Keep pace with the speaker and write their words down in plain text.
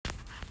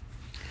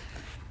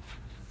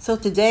So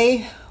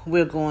today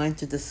we're going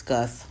to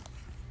discuss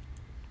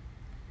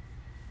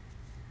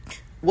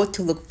what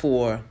to look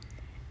for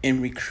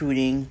in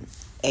recruiting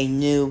a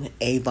new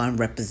Avon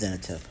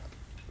representative.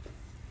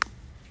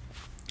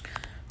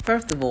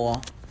 First of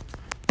all,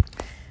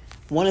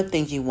 one of the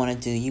things you want to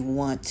do, you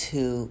want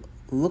to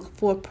look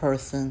for a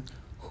person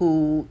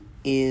who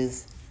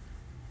is,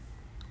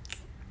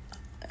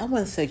 I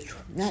want to say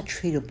not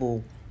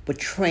treatable, but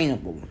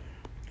trainable.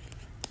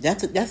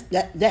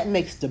 That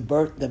makes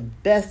the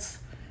best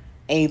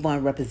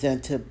Avon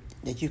representative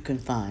that you can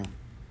find.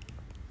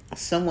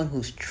 Someone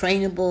who's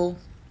trainable,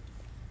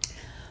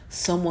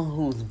 someone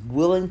who's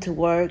willing to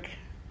work.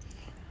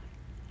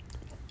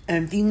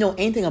 And if you know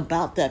anything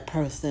about that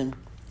person,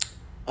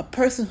 a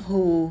person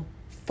who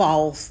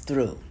follows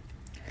through.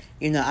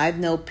 I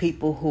know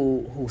people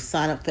who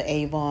sign up for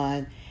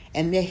Avon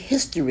and their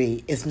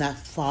history is not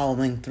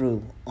following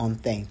through on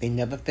things. They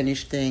never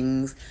finish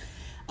things.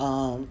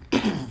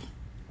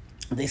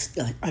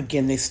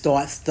 They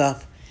start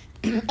stuff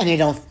and they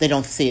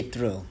don't see it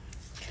through.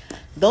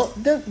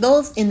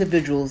 Those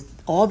individuals,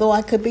 although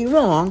I could be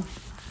wrong,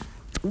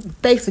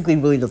 basically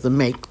really doesn't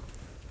make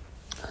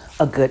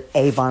a good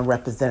Avon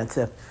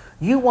representative.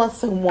 You want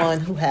someone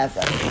who has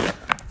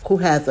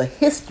a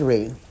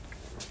history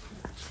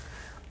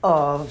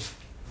of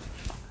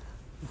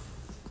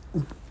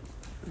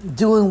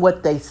doing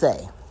what they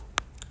say,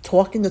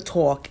 talking the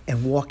talk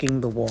and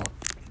walking the walk.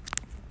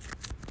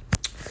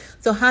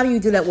 So how do you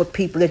do that with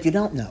people that you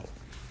don't know?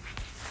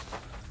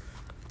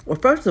 Well,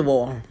 first of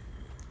all,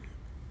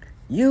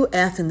 you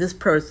asking this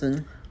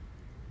person,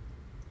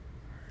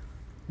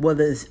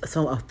 whether it's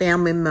a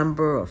family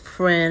member, a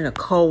friend, a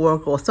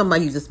coworker, or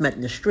somebody you just met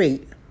in the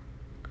street,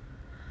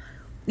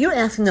 you're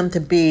asking them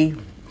to be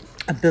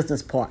a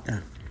business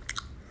partner.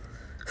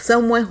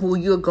 Someone who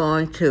you're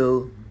going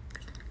to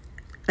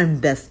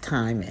invest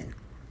time in.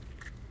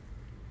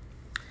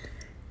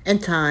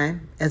 And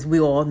time, as we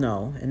all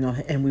know,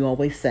 and we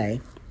always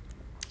say,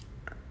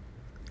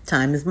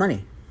 time is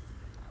money.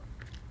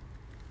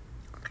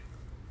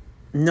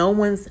 No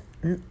one's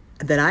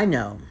that I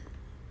know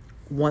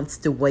wants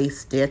to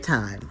waste their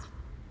time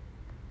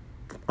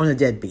on a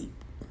deadbeat.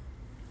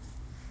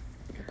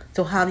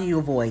 So how do you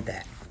avoid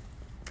that?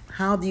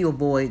 How do you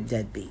avoid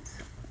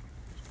deadbeats?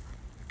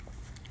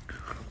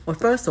 Well,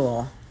 first of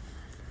all,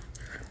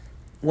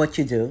 what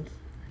you do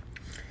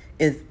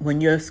is when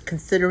you're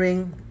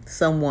considering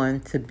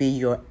someone to be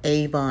your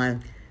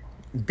Avon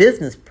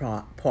business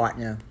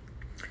partner,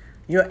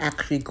 you're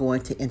actually going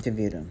to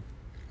interview them.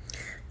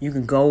 You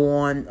can go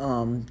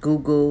on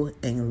Google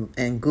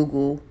and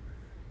Google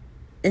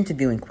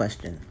interviewing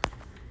questions.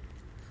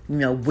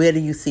 Where do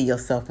you see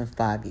yourself in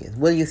 5 years?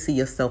 Where do you see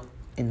yourself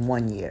in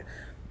 1 year?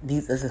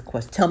 These are the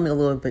questions. Tell me a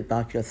little bit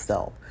about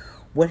yourself.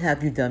 What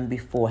have you done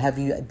before? Have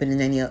you been in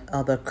any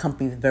other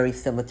companies very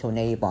similar to an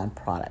Avon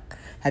product?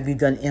 Have you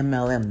done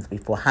MLMs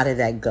before? How did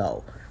that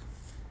go?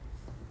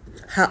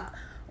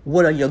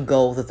 What are your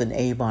goals as an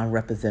Avon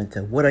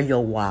representative? What are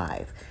your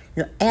whys?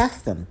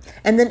 Ask them.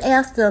 And then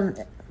ask them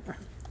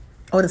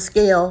on a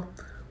scale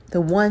to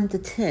 1 to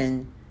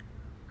 10,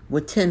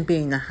 with 10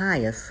 being the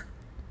highest,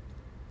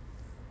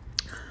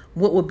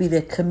 what would be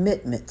their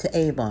commitment to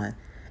Avon?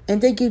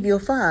 And they give you a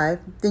 5,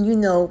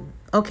 then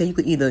okay, you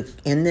could either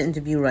end the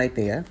interview right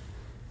there.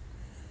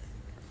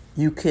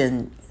 You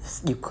could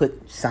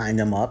sign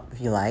them up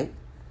if you like.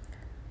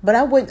 But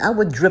I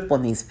would drip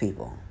on these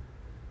people.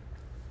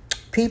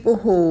 People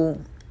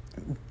who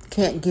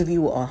can't give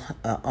you a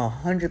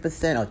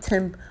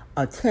 100%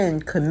 or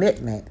 10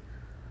 commitment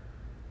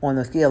on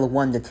a scale of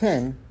 1 to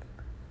 10,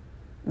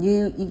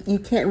 you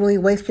can't really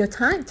waste your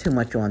time too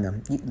much on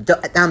them.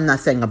 I'm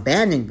not saying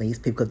abandon these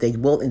people, because they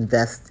will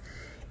invest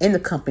in the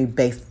company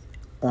based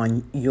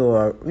on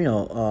your,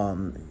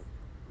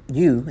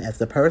 you as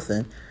the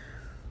person.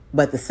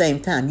 But at the same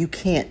time, you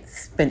can't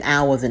spend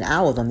hours and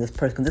hours on this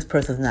person, because this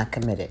person's not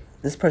committed.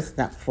 This person's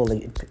not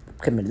fully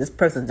committed. This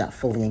person's not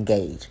fully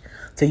engaged.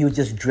 So you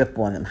just drip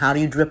on them. How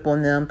do you drip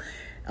on them?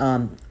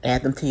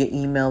 Add them to your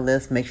email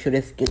list. Make sure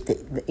they get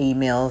the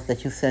emails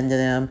that you send to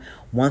them.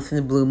 Once in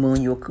the blue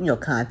moon, you'll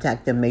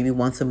contact them maybe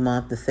once a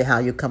month to say how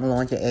you're coming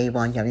along to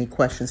Avon. You have any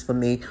questions for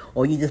me?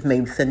 Or you just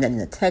maybe send that in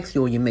a text,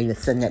 or you maybe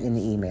send that in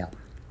the email.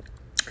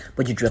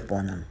 But you drip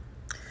on them.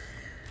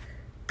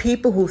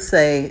 People who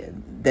say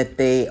that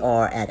they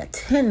are at a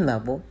 10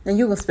 level, then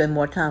you're going to spend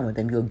more time with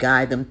them. You'll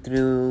guide them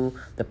through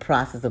the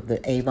process of the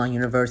Avon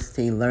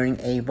University, learning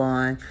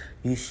Avon.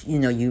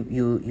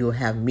 You'll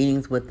have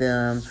meetings with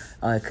them.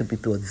 It could be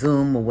through a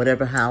Zoom or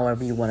whatever,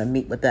 however you want to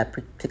meet with that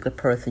particular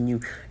person.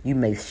 You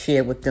may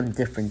share with them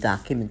different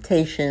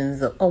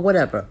documentations or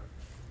whatever.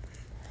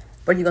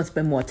 But you're going to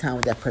spend more time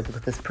with that person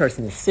because this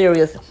person is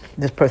serious.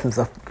 This person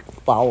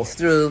follows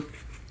through.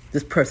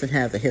 This person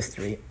has a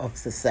history of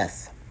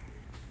success.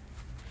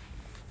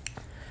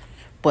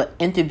 But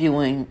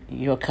interviewing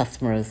your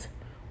customers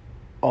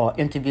or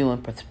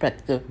interviewing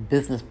prospective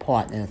business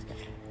partners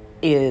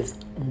is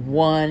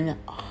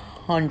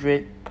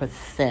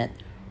 100%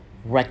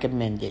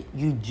 recommended.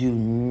 You do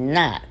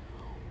not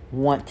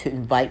want to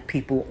invite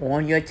people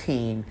on your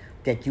team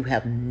that you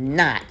have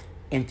not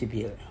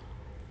interviewed.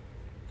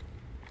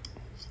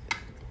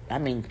 I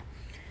mean,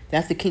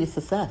 that's the key to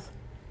success.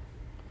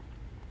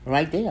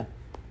 Right there.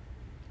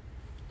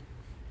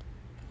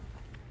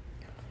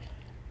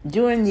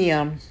 During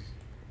the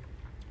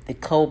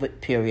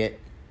COVID period,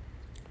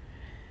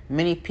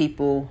 many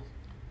people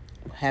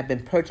have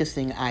been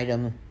purchasing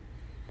items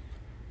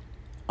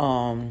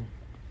on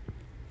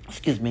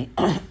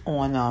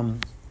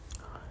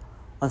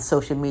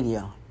social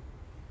media,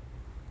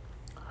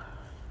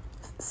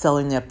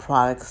 selling their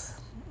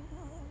products,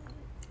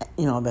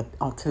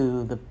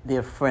 to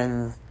their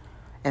friends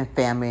and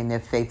family and their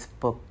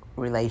Facebook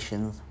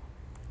relations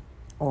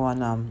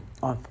on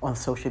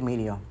social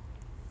media.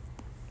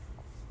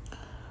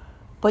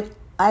 But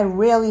I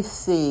rarely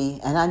see,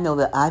 and I know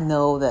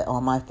that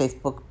on my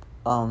Facebook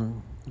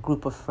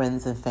group of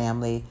friends and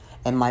family,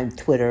 and my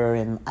Twitter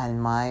and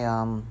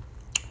my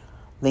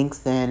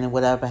LinkedIn and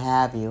whatever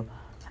have you,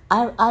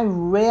 I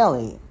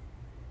rarely,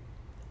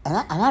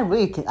 I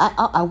really can,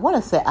 I want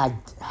to say I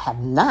have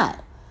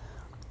not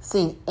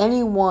seen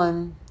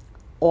anyone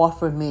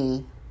offer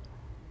me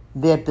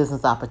their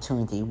business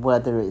opportunity,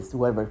 whether it's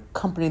whatever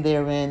company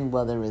they're in,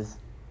 whether it's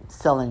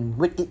selling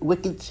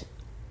wickage,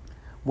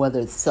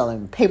 whether it's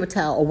selling paper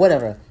towel or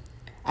whatever.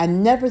 I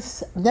never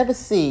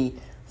see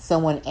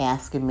someone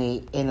asking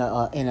me in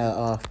a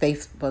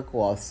Facebook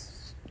or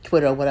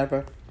Twitter or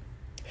whatever,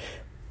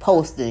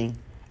 posting,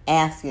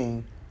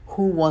 asking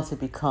who wants to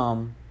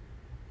become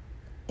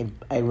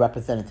a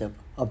representative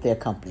of their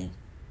company.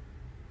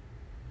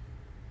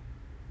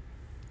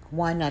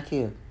 Why not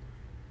you?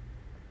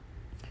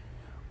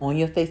 On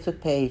your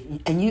Facebook page,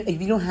 and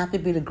if you don't have to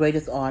be the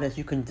greatest artist,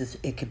 you can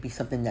it could be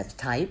something that's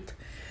typed.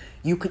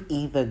 You could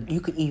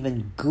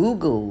even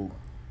Google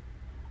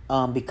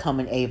become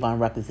an Avon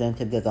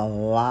representative. There's a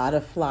lot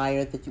of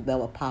flyers that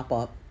will pop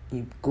up.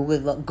 You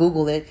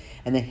Google it,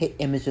 and then hit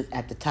images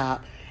at the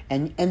top,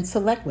 and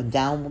select one.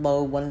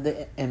 Download one of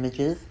the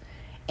images,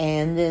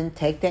 and then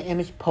take that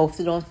image, post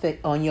it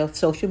on your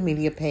social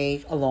media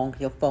page along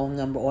with your phone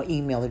number or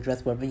email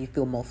address, wherever you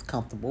feel most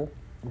comfortable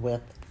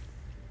with,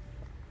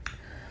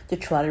 to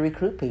try to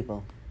recruit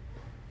people.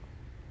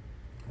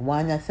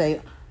 Why not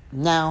say,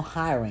 now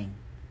hiring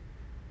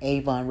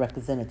Avon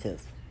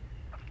representatives?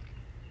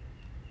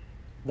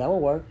 That will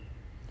work.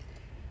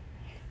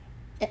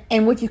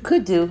 And what you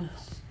could do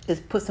is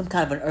put some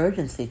kind of an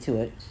urgency to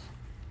it.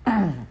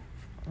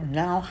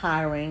 Now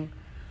hiring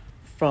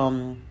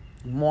from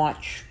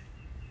March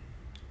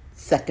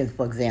 2nd,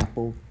 for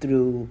example,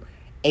 through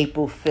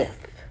April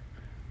 5th,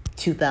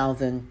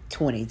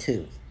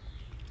 2022.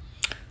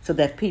 So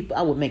that people,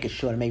 I would make it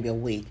shorter, maybe a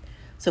week.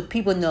 So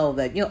people know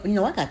that, I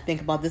got to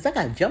think about this. I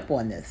got to jump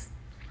on this.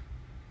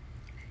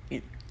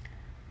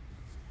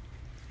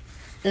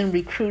 In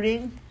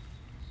recruiting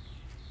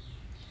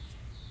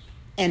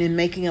and in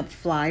making up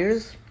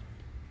flyers,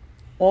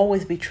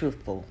 always be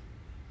truthful.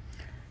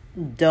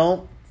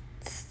 Don't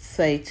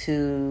say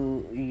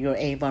to your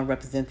Avon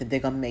representative they're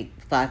going to make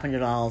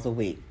 $500 a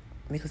week,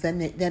 because that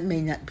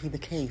may not be the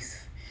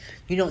case.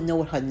 You don't know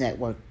what her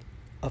network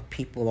of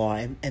people are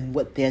and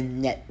what their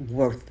net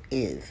worth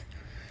is.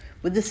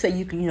 But just say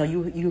you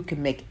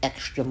can make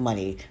extra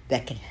money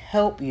that can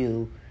help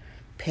you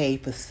pay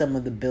for some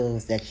of the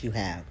bills that you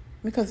have.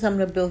 Because some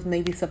of the bills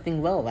may be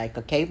something low, like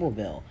a cable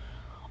bill.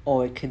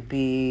 Or it could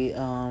be,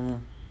 I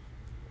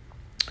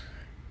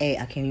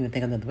can't even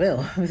think of another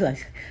bill. It's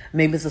like,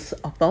 maybe it's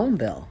a phone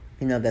bill,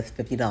 that's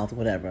 $50 or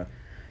whatever.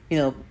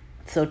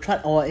 So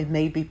or it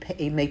may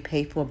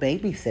pay for a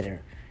babysitter.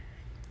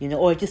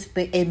 Or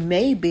it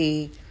may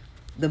be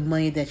the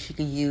money that she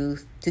can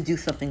use to do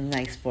something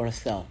nice for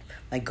herself,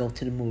 like go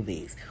to the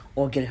movies,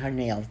 or get her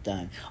nails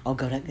done, or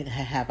go to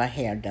have her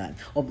hair done,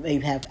 or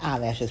maybe have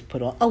eyelashes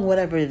put on, or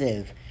whatever it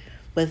is.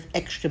 But it's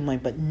extra money.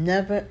 But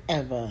never,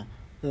 ever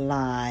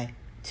lie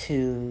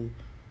to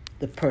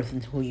the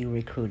person who you're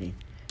recruiting,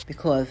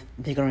 because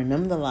they're going to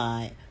remember the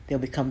lie, they'll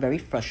become very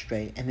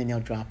frustrated, and then they'll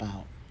drop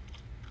out.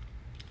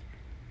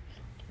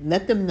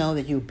 Let them know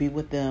that you'll be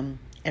with them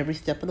every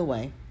step of the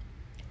way,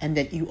 and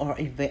that you are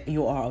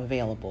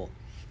available.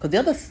 Because the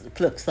other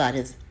flip side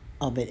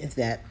of it is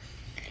that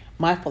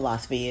my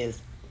philosophy is,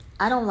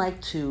 I don't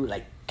like to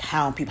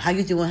count people. How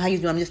you doing?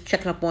 I'm just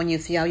checking up on you,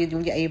 see how you're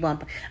doing your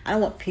Avon. I don't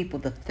want people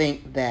to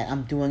think that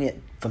I'm doing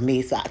it for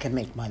me so I can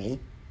make money,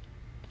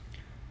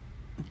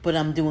 but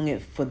I'm doing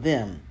it for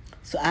them.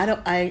 So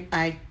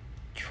I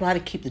try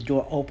to keep the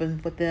door open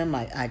for them.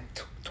 I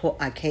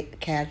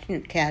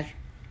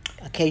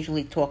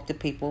occasionally talk to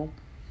people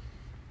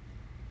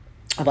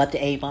about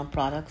the Avon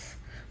products.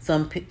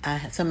 Some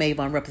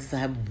Avon representatives I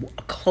have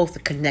a closer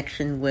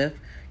connection with,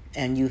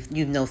 and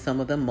you know some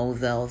of them.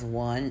 Moselle's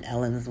one,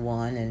 Ellen's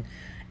one,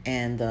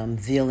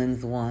 and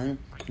Zealand's one,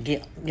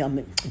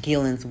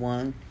 Gillen's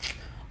one,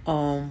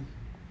 and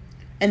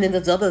then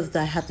there's others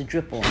that I have to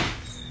drip on.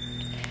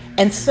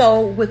 And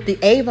so with the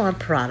Avon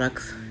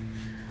products,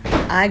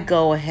 I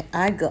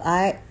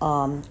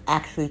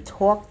actually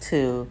talk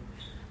to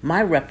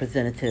my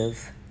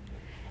representatives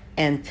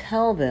and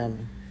tell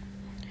them,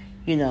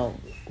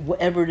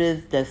 whatever it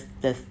is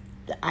that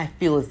I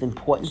feel is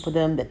important for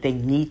them that they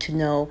need to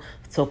know.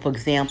 So, for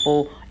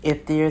example,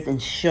 if there's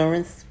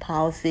insurance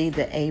policy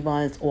that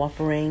Avon is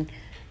offering,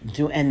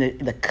 and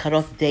the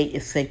cutoff date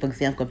is, say, for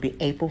example, going to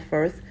be April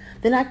 1st,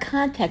 then I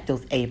contact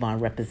those Avon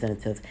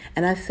representatives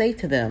and I say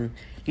to them,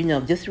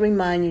 just to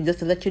remind you, just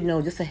to let you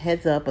know, just a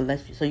heads up,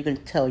 so you can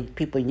tell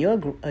people in your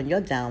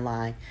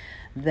downline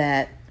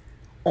that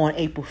on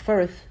April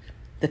 1st,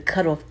 the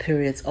cutoff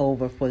period's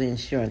over for the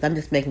insurance. I'm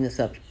just making this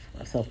up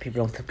so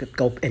people don't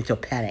go into a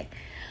panic.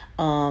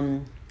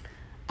 I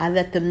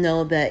let them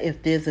know that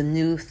if there's a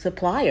new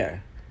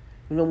supplier,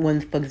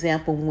 for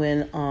example,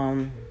 when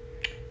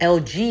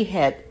LG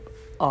had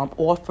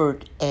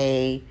offered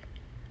a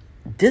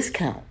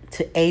discount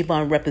to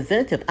Avon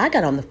Representative, I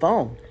got on the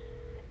phone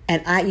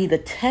and I either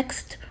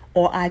text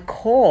or I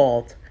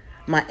called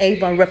my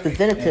Avon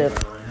representative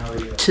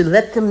to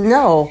let them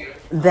know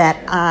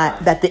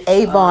that the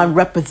Avon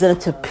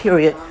representative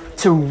period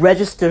to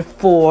register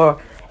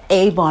for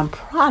Avon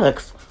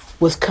products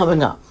was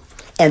coming up,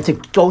 and to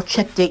go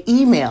check their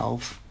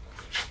emails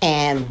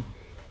and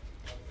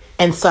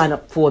sign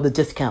up for the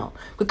discount.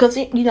 Because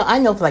I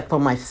know, like, for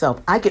myself,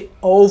 I get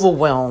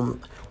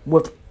overwhelmed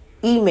with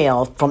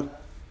emails from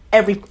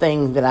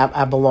everything that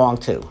I belong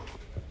to,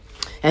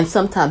 and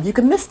sometimes you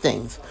can miss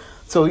things.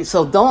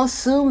 So don't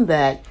assume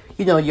that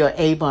your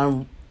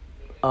Avon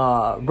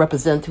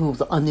representative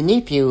who's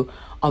underneath you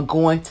are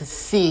going to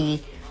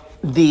see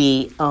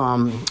the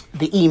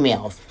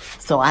emails.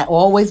 So I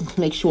always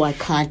make sure I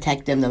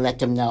contact them to let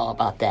them know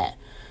about that.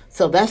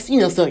 So that's,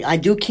 so I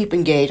do keep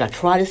engaged. I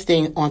try to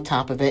stay on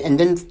top of it. And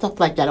then stuff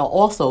like that I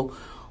also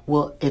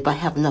will, if I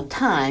have enough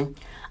time,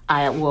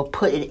 I will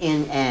put it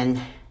in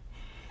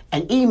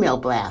an email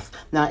blast.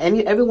 Now,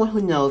 everyone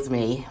who knows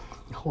me,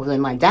 who's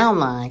in my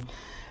downline,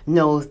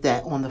 knows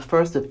that on the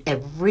 1st of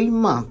every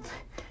month,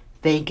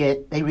 they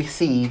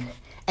receive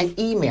an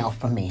email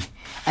from me.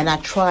 And I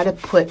try to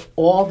put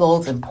all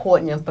those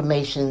important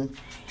information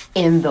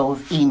in those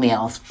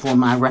emails for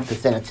my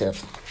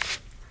representatives.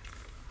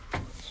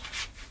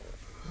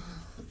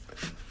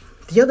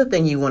 The other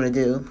thing you want to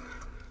do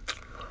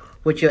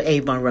with your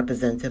Avon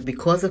representative,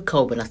 because of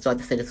COVID, I started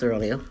to say this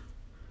earlier,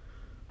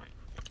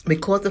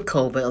 because of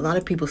COVID, a lot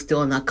of people still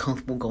are not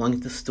comfortable going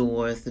to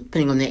stores,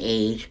 depending on their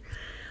age,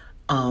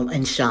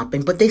 and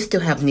shopping, but they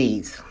still have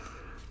needs.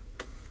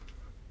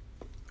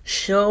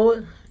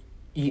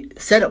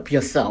 Set up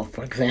yourself,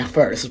 for example,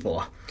 first of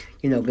all.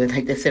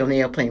 Like they say on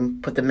the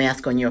airplane, put the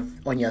mask on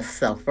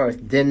yourself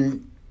first,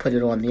 then put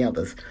it on the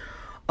others.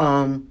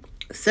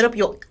 Set up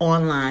your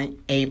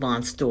online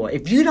Avon store.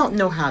 If you don't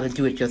know how to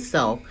do it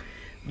yourself,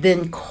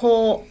 then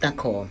go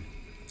on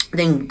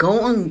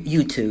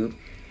YouTube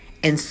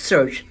and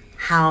search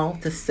how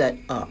to set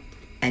up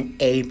an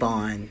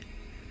Avon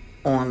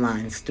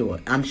online store.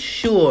 I'm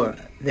sure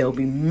there will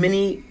be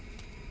many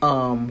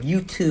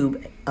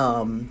YouTube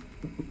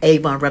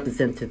Avon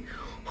representatives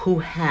who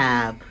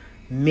have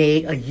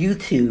made a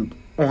YouTube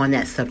on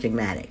that subject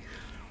matter.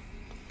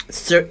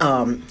 Set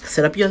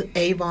up your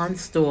Avon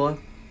store,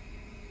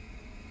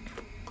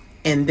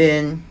 and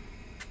then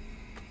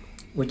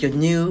with your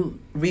new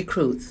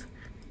recruits,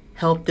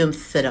 help them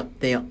set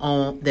up their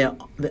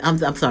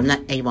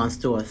not Avon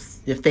stores,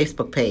 their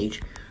Facebook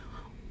page.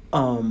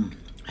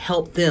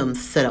 Help them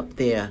set up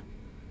their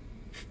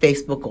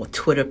Facebook or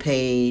Twitter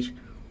page,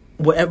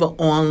 whatever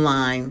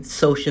online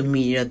social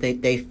media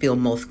they feel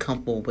most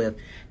comfortable with.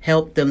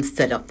 Help them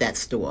set up that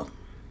store.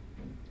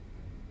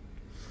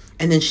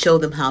 And then show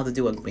them how to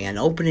do a grand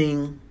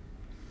opening.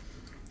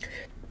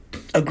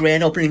 A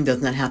grand opening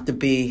does not have to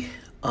be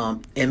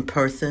in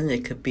person.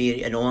 It could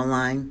be an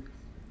online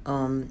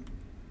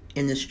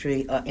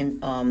industry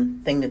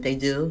thing that they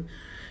do.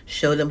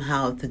 Show them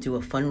how to do a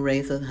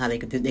fundraiser, how they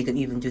could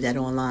even do that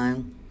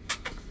online.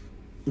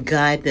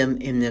 Guide them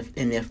in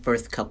their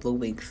first couple of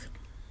weeks.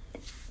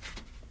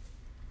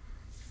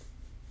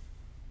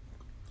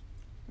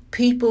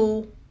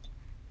 People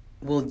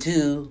will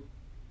do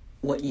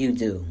what you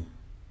do.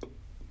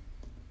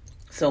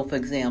 So, for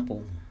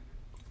example,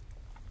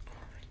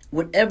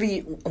 when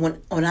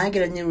I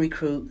get a new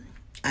recruit,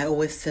 I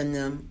always send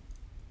them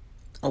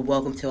a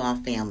welcome to our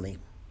family.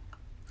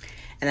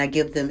 And I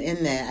give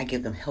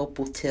them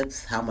helpful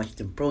tips, how much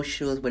the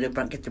brochures, where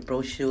they get the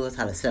brochures,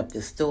 how to set up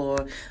their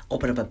store,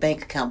 open up a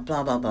bank account,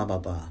 blah, blah, blah, blah,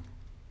 blah.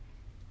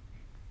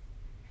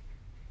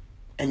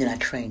 And then I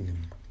train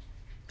them.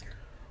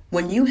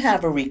 When you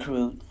have a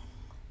recruit,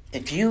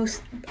 if you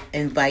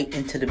invite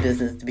into the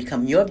business to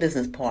become your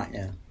business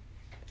partner,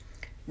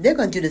 they're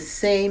going to do the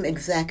same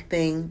exact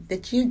thing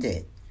that you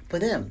did for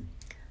them.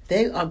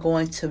 They are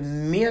going to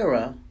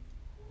mirror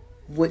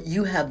what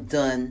you have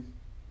done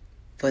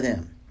for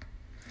them.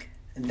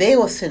 They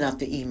will send out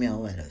the email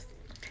letters.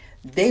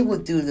 They will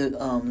do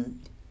the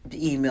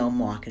email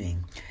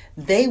marketing.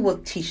 They will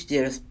teach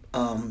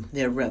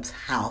their reps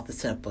how to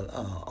set up an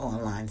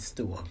online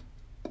store.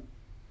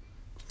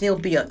 They'll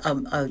be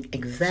an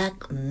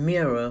exact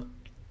mirror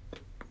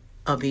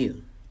of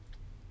you.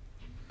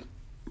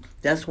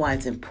 That's why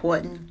it's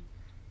important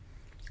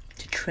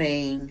to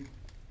train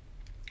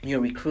your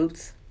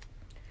recruits.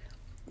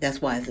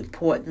 That's why it's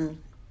important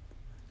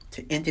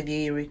to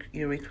interview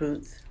your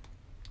recruits.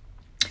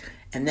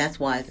 And that's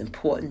why it's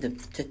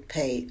important to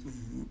pay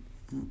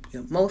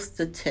most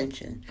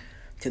attention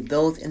to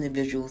those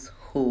individuals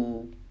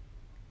who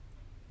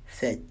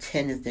said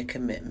 10 is their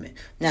commitment.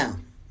 Now,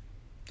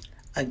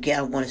 again,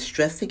 I want to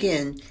stress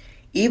again,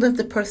 even if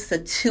the person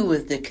said 2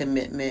 is their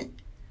commitment,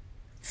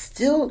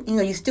 still,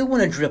 you still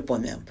want to drip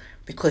on them,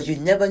 because you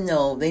never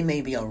know, they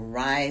may be a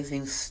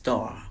rising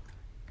star,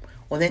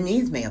 or their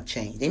needs may have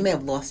changed. They may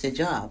have lost their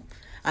job.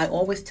 I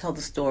always tell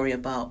the story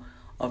about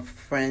a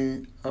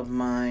friend of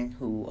mine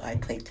who I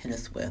played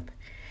tennis with,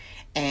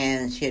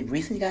 and she had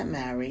recently got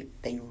married.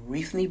 They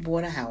recently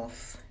bought a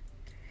house,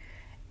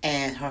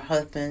 and her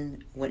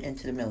husband went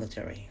into the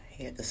military.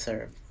 He had to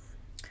serve.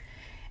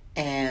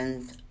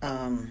 And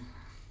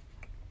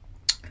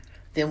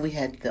then we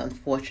had the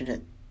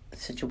unfortunate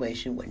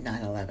situation with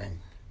 9/11.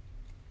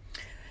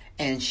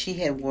 And she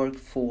had worked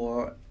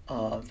for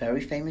a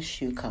very famous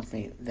shoe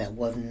company that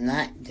was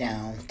not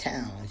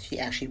downtown. She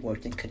actually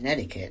worked in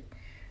Connecticut,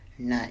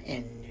 not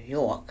in New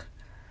York.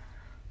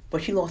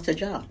 But she lost her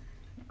job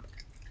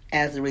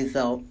as a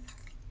result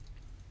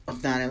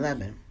of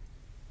 9/11.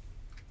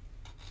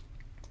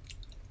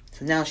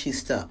 So now she's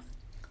stuck.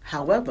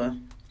 However,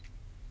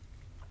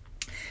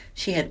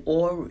 she had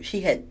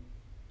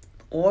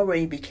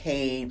already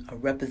became a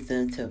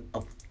representative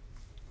of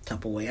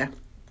Tupperware.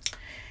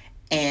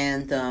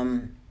 And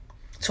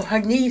so her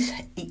needs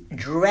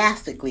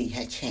drastically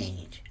had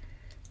changed.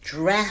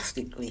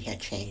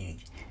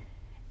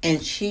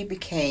 And she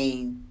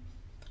became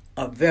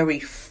a very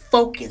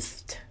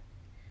focused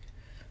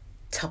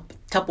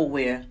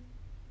Tupperware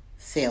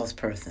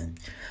salesperson.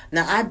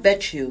 Now, I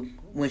bet you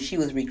when she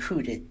was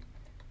recruited,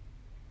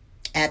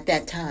 at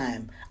that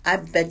time, I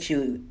bet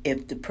you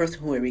if the person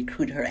who had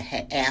recruited her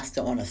had asked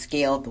her on a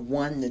scale of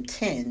 1 to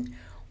 10,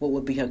 what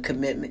would be her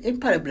commitment,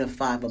 it'd probably been a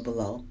 5 or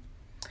below.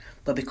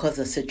 But because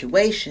of the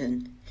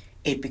situation,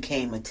 it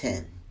became a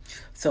 10.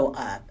 So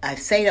I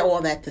say all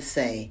that to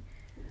say,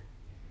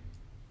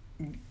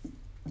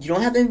 you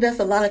don't have to invest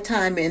a lot of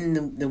time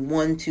in the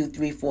 1, 2,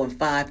 3, 4, and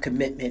 5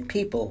 commitment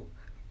people,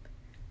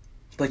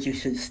 but you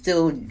should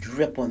still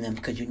drip on them,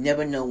 because you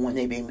never know when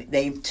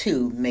they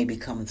too may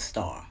become a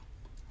star.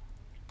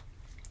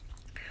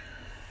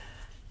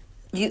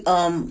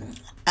 I'm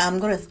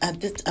gonna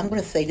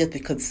say this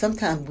because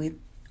sometimes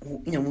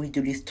when we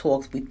do these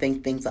talks, we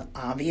think things are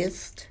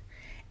obvious,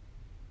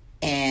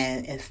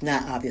 and it's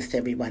not obvious to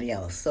everybody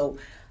else. So,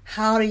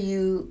 how do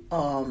you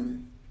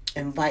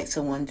invite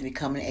someone to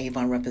become an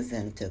Avon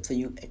representative? So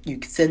you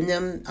send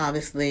them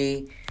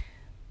obviously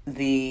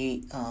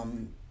the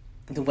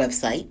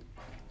website,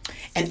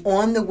 and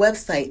on the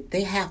website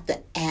they have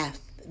to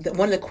ask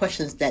one of the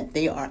questions that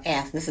they are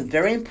asked. This is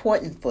very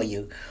important for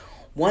you.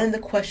 One of the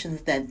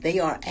questions that they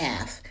are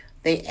asked,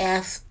 they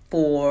ask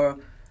for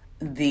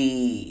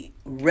the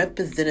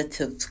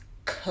representative's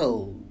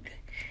code.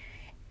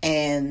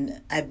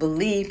 And I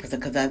believe,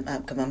 because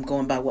I'm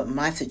going by what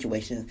my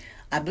situation is,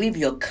 I believe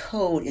your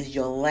code is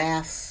your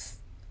last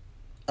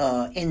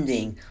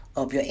ending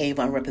of your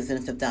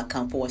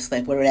avonrepresentative.com /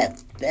 whatever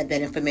that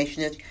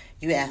information is.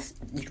 You ask,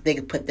 they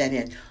can put that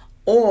in.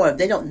 Or if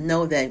they don't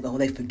know that, or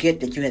they forget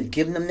that you had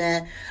given them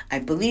that, I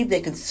believe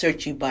they can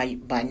search you by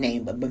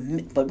name.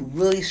 But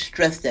really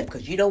stress that,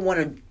 because you don't want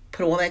to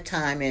put all that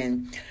time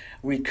in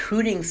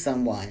recruiting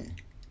someone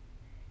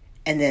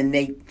and then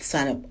they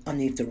sign up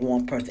underneath the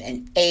wrong person.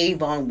 And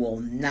Avon will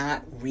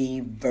not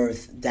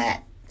reverse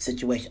that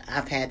situation.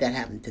 I've had that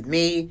happen to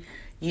me.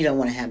 You don't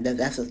want to have that.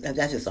 That's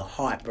just a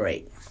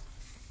heartbreak.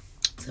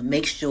 So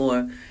make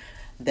sure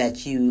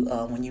that you,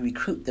 when you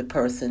recruit the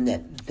person,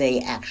 that they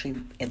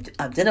actually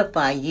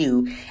identify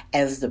you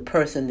as the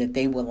person that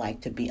they would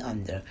like to be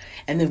under.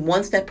 And then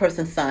once that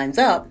person signs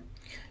up,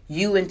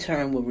 you in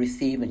turn will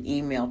receive an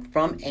email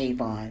from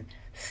Avon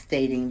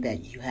stating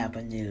that you have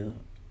a new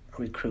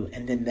recruit.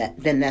 And then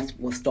that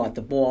will start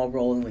the ball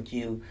rolling with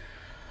you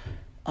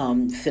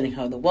sending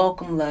her the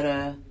welcome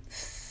letter,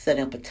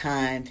 setting up a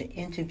time to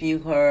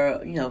interview her,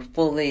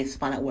 fully,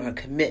 find out what her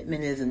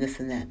commitment is, and this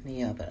and that and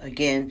the other.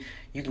 Again,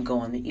 you can go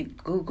on the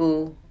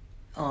Google.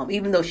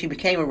 Even though she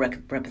became a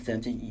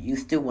representative, you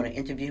still want to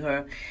interview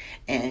her,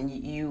 and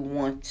you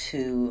want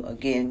to,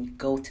 again,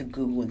 go to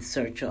Google and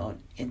search on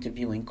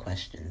interviewing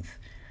questions.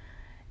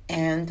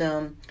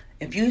 And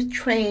if you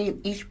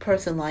train each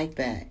person like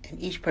that,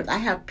 and I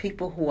have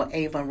people who are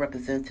Avon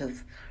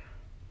representatives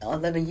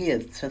 11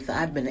 years since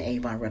I've been an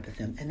Avon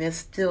representative, and they're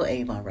still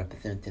Avon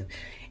representative.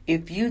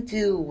 If you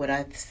do what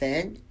I've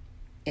said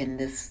in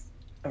this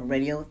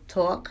radio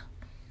talk,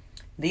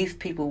 these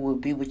people will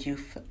be with you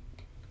for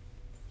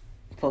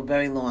a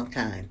very long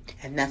time.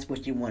 And that's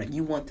what you want.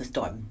 You want to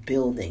start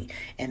building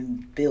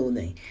and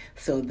building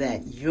so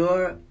that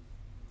your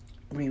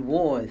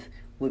rewards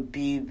would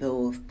be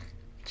those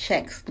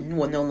checks,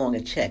 well, no longer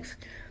checks,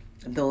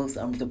 those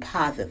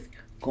deposits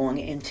going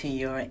into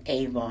your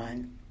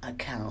Avon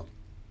account.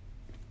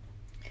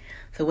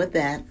 So with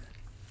that,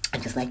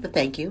 I'd just like to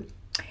thank you.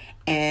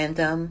 And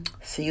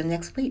see you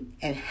next week.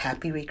 And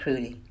happy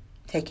recruiting.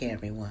 Take care,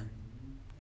 everyone.